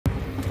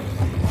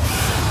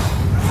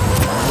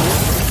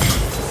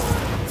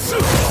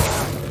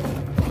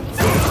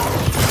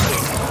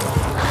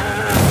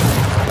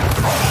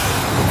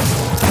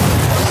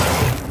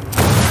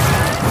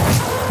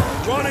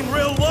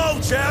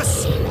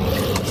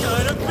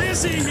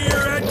mercy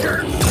here, Edgar.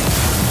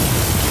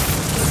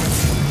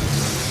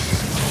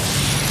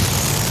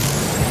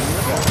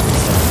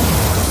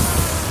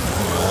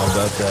 How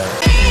about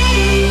that?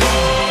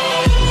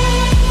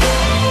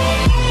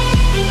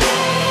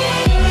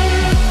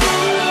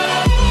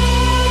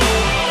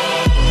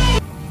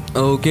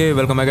 Okay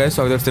welcome है guys,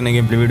 स्वागत है नई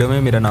गेम प्ले वीडियो में।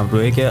 मेरा नाम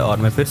रोहिक है और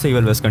मैं फिर से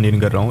इवल वेस्ट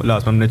कंटिन्यू कर रहा हूँ।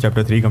 लास्ट में हमने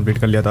चैप्टर 3 कंप्लीट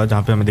कर लिया था,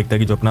 जहाँ पे हमें दिखता है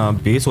कि जो अपना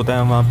बेस होता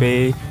है वहाँ पे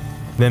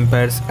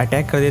वैम्पायर्स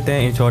अटैक कर देते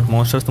हैं। इन शॉर्ट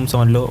मॉन्स्टर्स तुम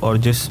समझ लो, और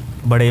जिस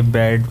बड़े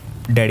बैड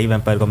डैडी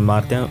वैम्पायर को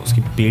मारते हैं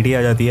उसकी बेटी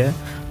आ जाती है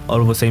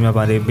और वो सही में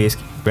हमारे बेस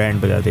की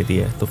बैंड बजा देती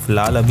है। तो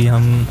फिलहाल अभी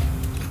हम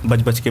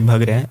बच के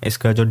भाग रहे हैं।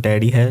 इसका जो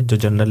डैडी है, जो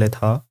जनरल है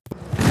था,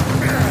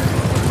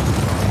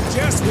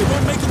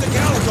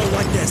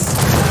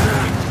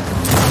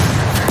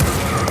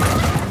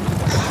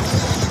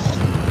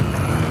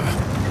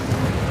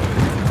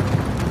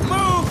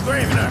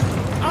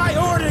 I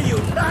order you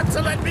not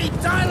to let me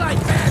die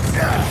like that!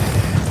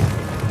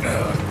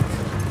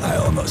 I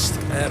almost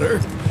had her.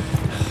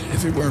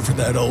 If it weren't for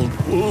that old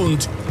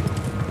wound.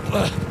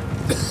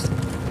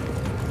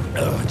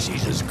 Oh,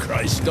 Jesus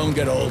Christ, don't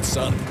get old,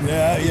 son.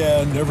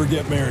 Yeah, never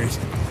get married.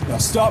 Now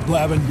stop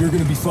blabbing, you're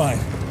gonna be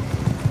fine.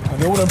 I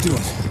know what I'm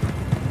doing.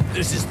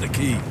 This is the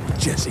key,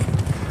 Jesse.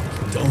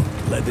 Don't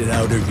let it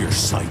out of your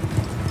sight.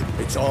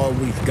 It's all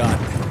we've got.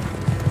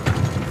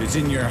 It's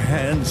in your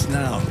hands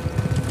now.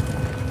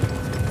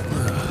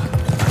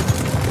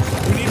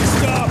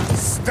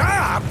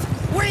 Stop!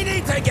 We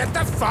need to get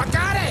the fuck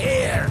out of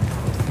here!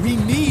 We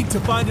need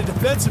to find a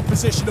defensive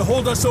position to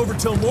hold us over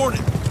till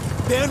morning.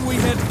 Then we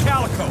head to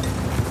Calico.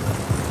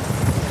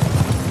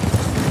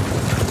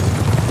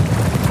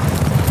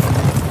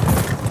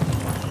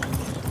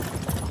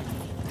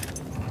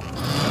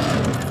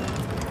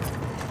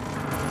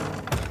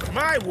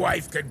 My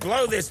wife could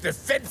blow this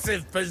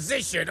defensive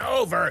position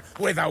over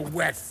with a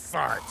wet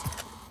fart.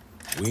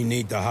 We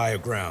need the higher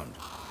ground.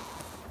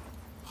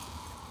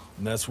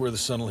 And that's where the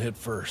sun will hit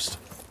first.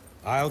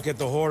 I'll get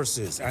the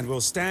horses, and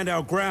we'll stand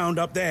our ground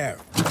up there.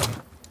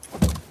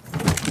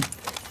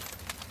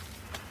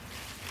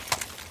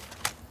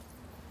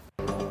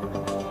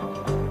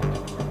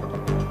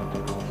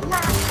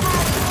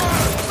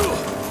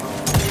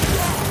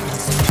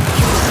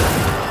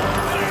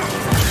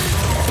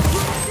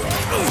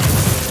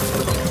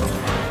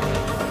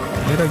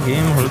 मेरा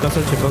game हल्का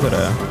सा चिपक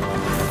रहा है।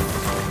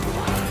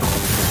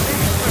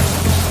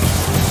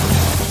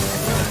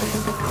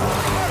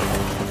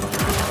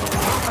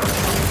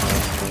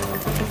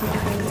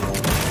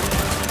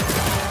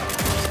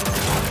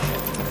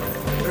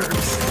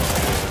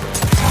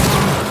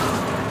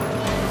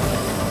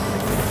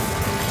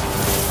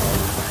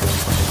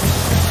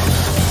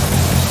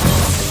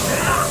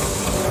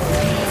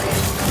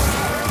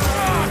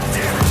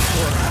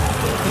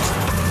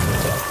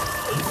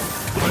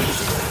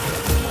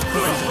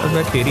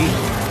 तेरी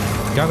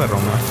क्या कर रहा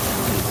हूँ मैं?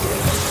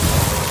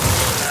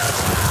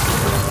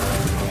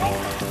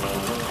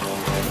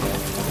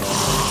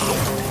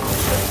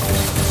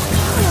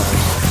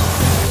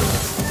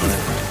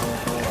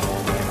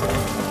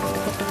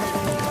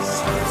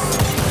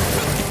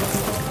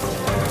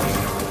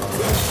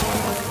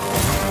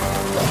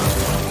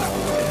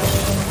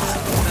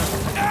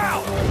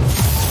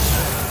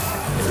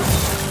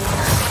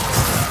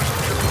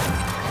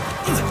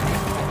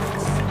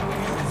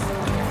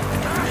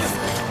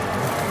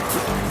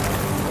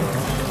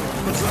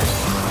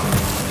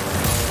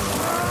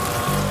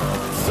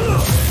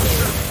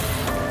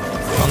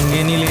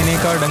 पंगे नहीं लेने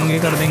का, डंगे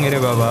कर देंगे रे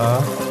बाबा।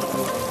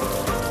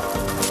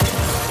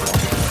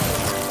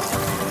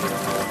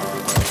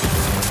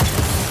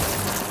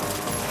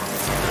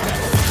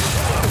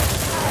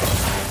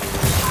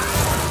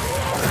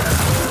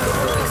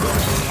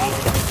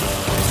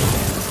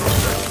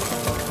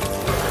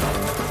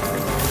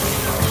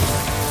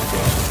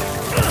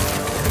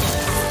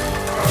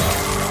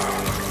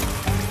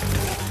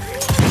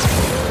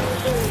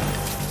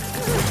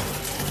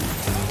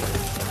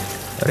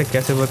 अरे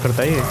कैसे वर्क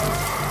करता है ये?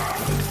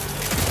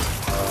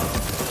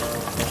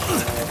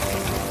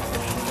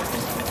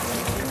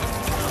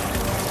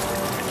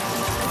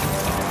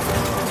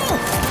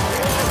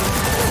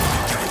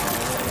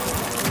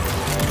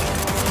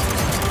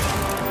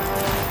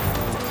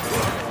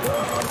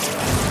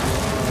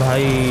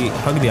 भाई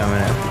हक दिया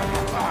मैंने।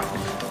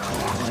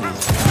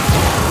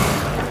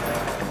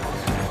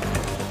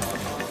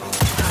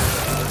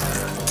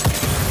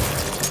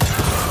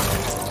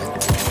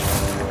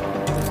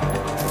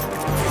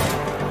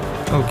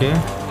 ओके,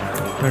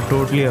 मैं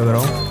टोटली हक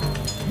रहा हूँ।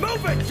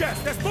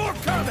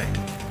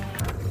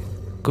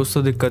 कुछ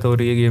तो दिक्कत हो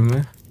रही है गेम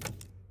में।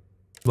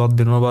 बहुत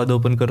दिनों बाद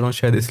ओपन कर रहा हूँ,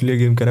 शायद इसलिए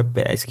गेम कह रहा है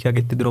पैच क्या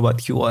कितने दिनों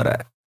बाद क्यों आ रहा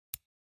है।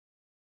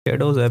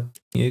 शेडोज है,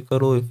 ये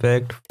करो,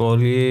 इफेक्ट,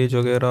 फॉलिएज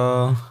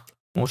वगैरह।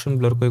 मोशन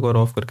ब्लर को एक बार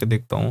ऑफ करके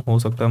देखता हूँ, हो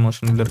सकता है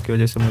मोशन ब्लर की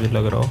वजह से मुझे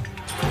लग रहा हो।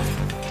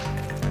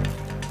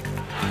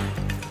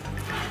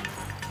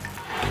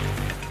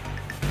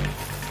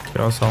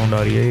 क्या साउंड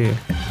आ रही है ये?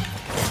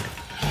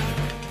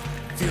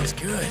 Feels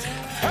good.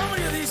 How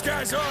many of these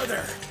guys are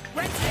there?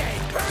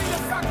 Hurry the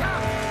fuck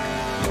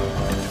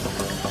up!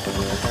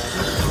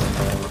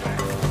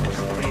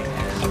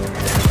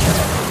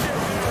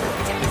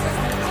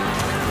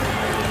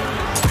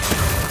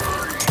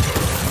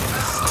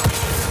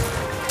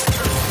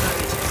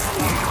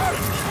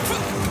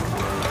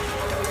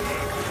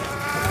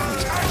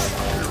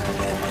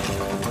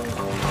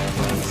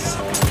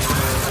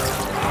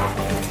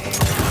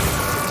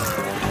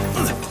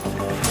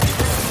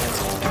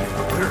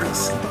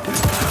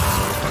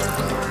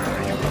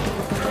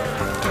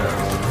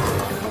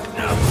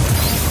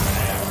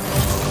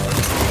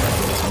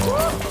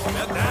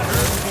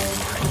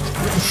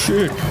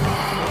 Shit.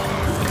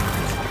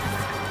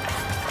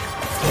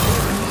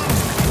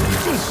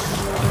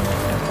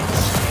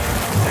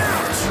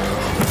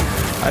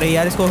 अरे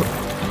यार इसको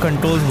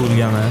कंट्रोल भूल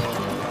गया मैं।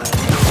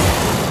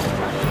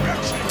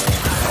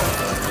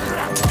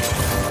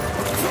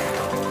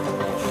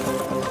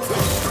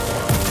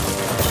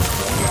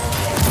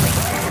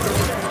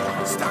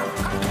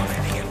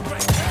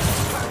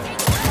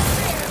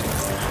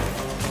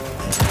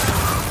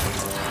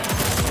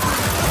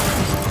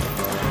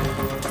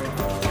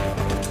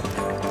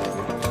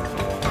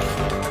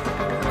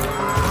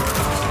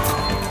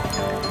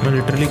 मैं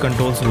लिटरली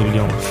कंट्रोल्स भूल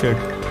गया हूँ।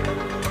 शिट।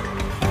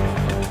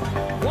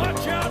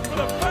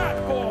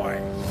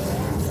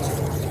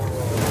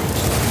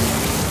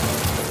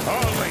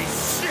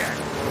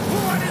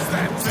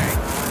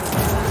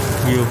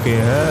 Okay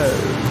है।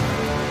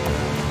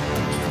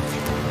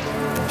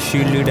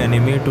 Shield lead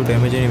enemy to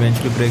damage and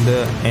eventually break the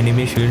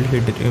enemy shield.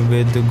 Hit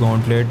with the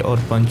gauntlet or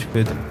punch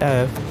with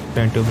F.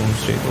 Phantom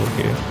boomstick.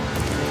 Okay.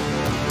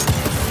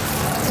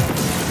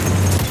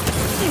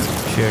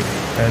 Shit.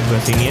 Health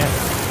वैसी नहीं है।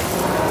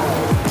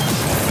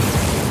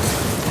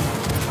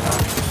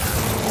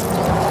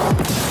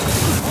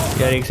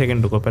 यार एक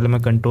सेकंड रुको, पहले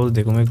मैं कंट्रोल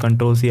देखूँ। मेरे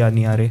कंट्रोल्स याद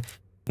नहीं आ रहे।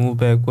 Move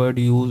backward,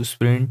 use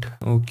sprint,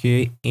 okay,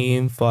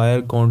 M,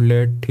 fire,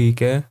 gauntlet,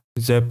 ठीक है,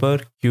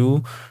 ज़ैपर, क्यू,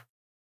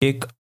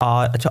 किक,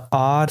 आर, अच्छा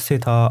आर से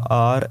था,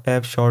 are,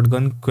 F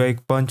shotgun, quick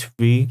punch,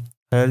 we,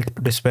 health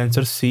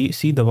dispenser,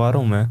 सी दबा रहा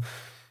हूँ मैं,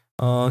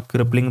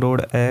 crippling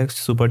road x,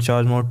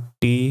 supercharge mode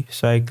T,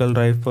 cycle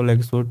rifle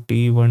एक्सो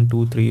T 1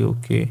 2 3,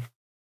 okay.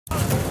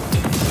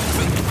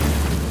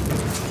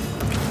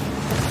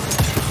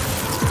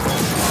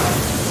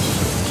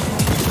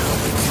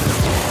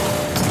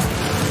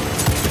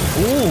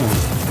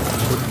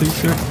 Holy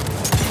shit.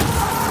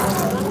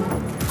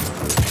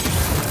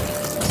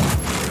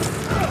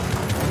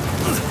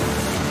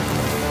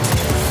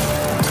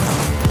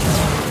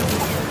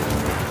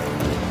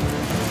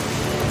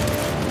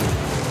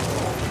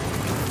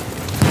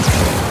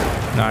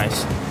 Nice.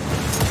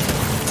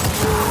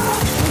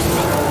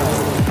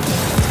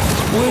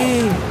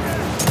 Wait.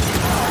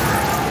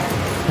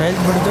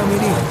 Health बढ़ जा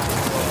मेरी।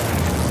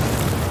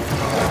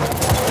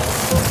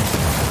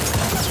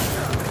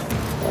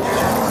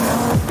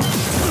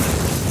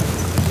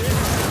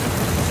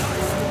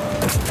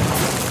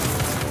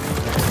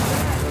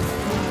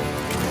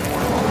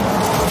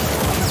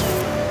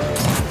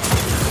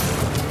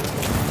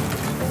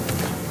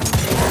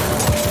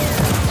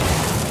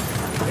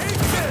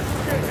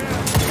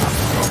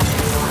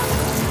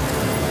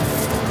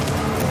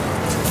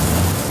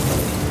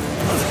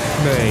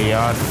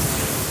 यार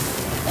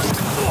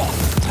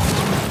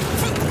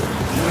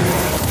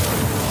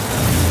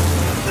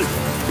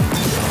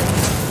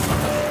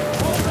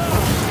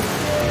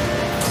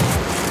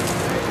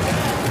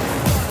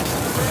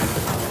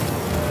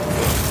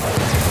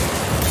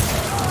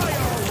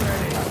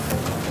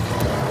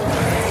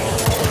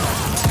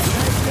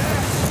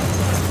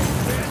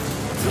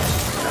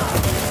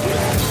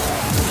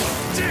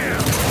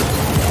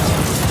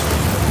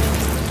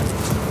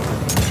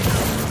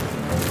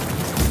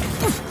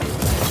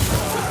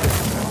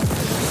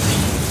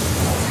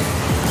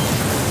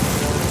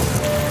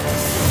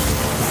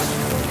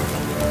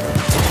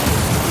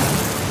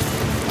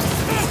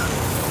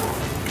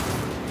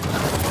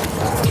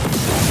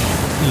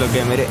लग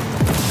गए मेरे।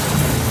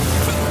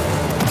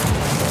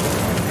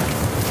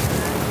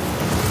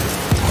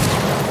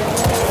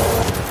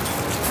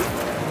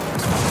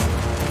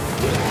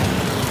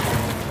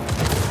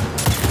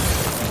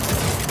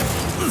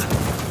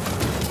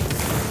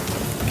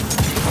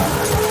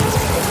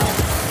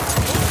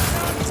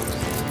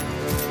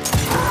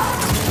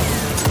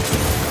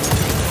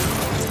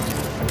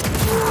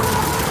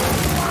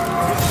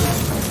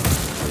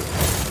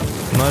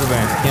 मर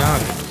बैठ यहाँ।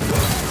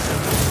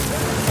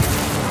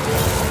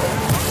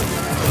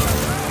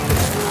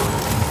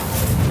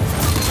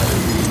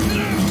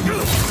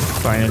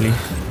 फाइनली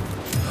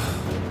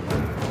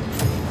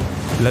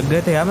लग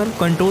गए थे यार, मेरे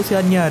कंट्रोल से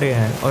याद नहीं आ रहे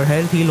हैं और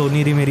हेल्थ हील हो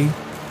नहीं रही मेरी।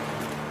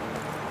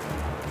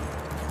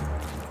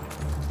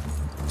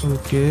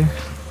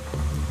 Okay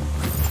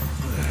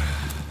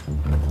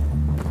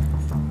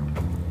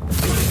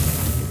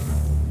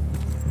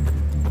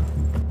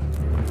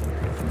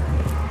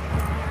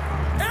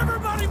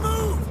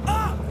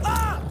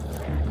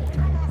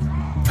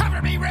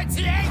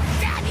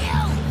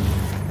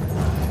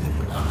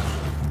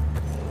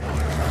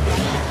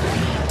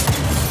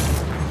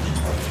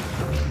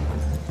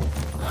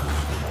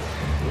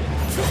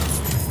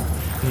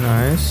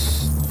nice.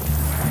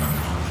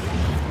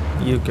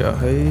 ये क्या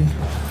है?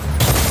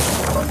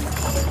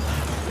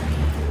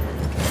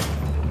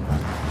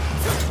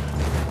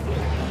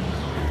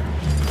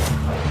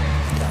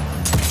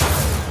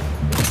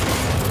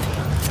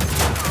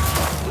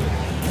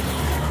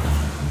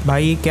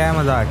 भाई ये क्या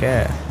मजाक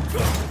है?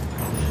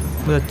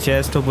 मतलब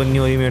चेस्ट ओपन नहीं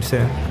हो रही मेरे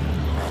से।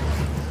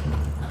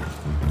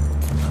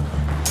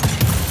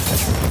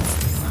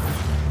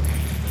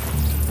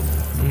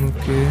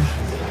 Okay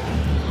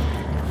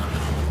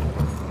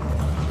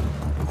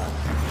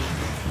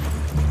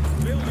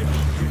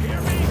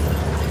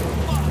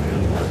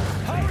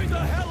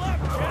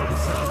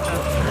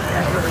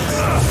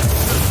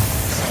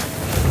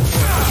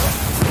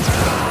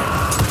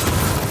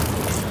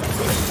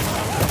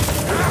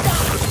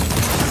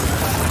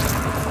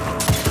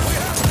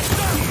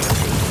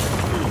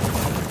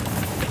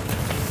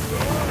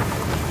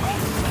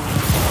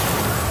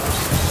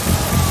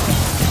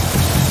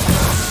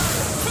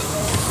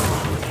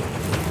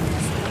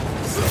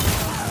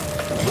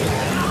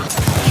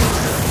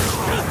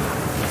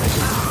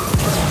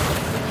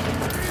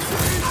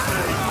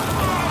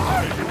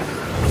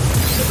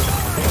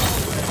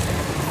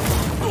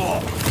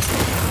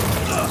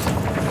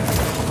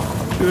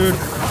shit.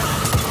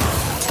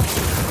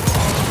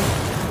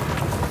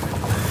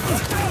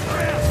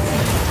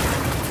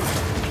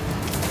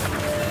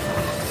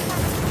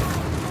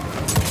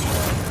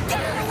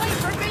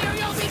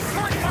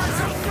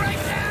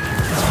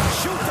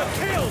 Shoot to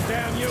kill,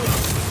 damn you!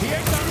 He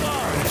ain't done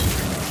long!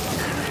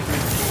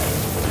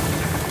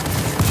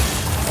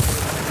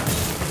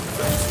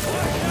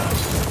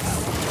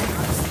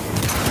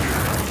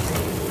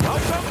 How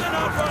come they're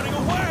not running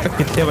away?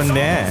 कितने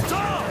बंदे हैं?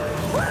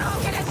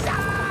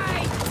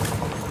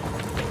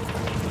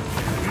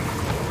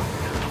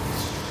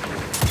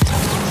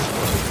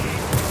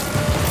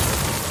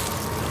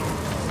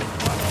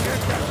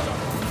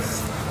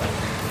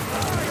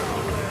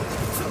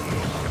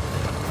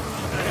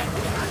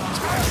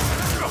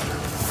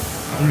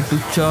 To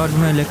charge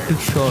my electric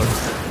shot.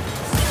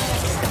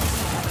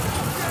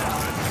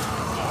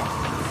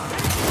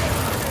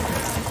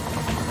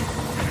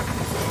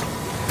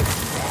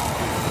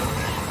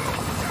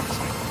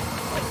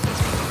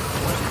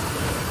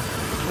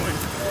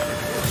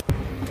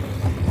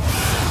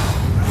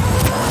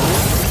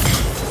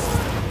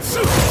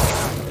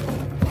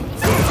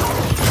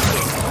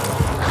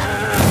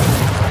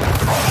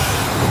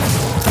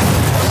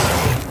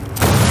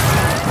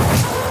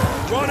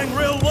 Running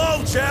real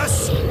low, Jess!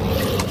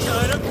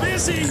 Kinda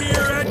busy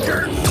here,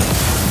 Edgar!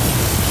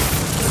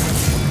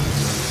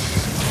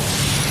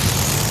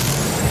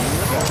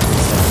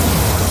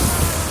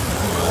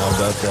 How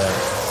about that?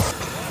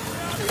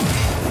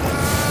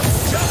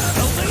 Just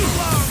a little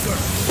longer!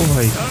 ओ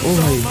भाई, ओ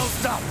भाई।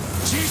 Almost up!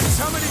 Jesus,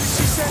 how many did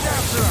she send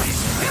after us?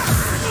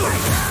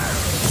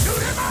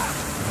 Shoot him up!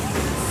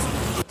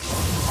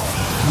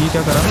 ये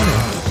क्या करा मैंने?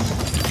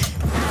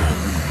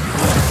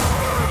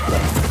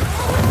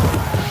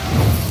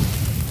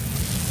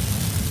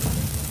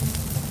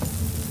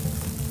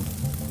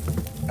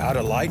 Out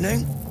of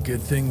lightning?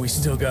 Good thing we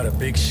still got a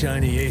big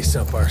shiny ace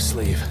up our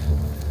sleeve.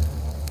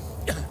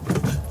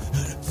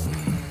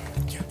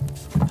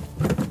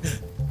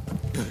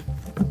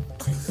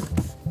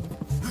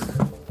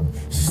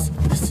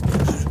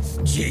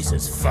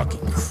 Jesus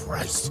fucking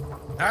Christ.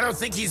 I don't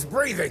think he's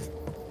breathing.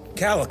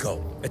 Calico,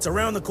 it's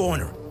around the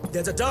corner.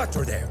 There's a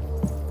doctor there.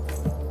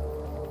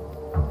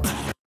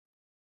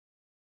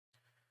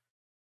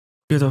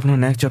 ये तो अपना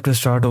next chapter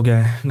start हो गया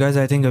है guys.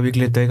 I think अभी के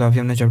लिए इतना ही काफ़ी,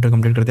 हमने चैप्टर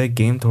कंप्लीट कर दिया।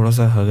 गेम थोड़ा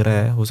सा हग रहा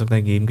है, हो सकता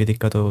है गेम की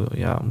दिक्कत हो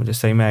या मुझे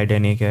सही में आइडिया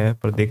नहीं क्या है,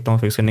 पर देखता हूँ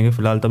फिक्स करने के।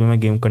 फिलहाल तो मैं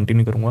गेम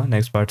कंटिन्यू करूँगा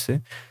नेक्स्ट पार्ट से।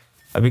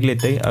 अभी के लिए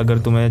इतना ही। अगर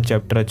तुम्हें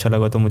चैप्टर अच्छा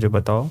लगा तो मुझे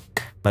बताओ,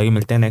 बाकी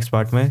मिलते हैं नेक्स्ट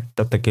पार्ट में।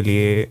 तब तक के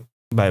लिए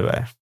बाय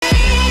बाय।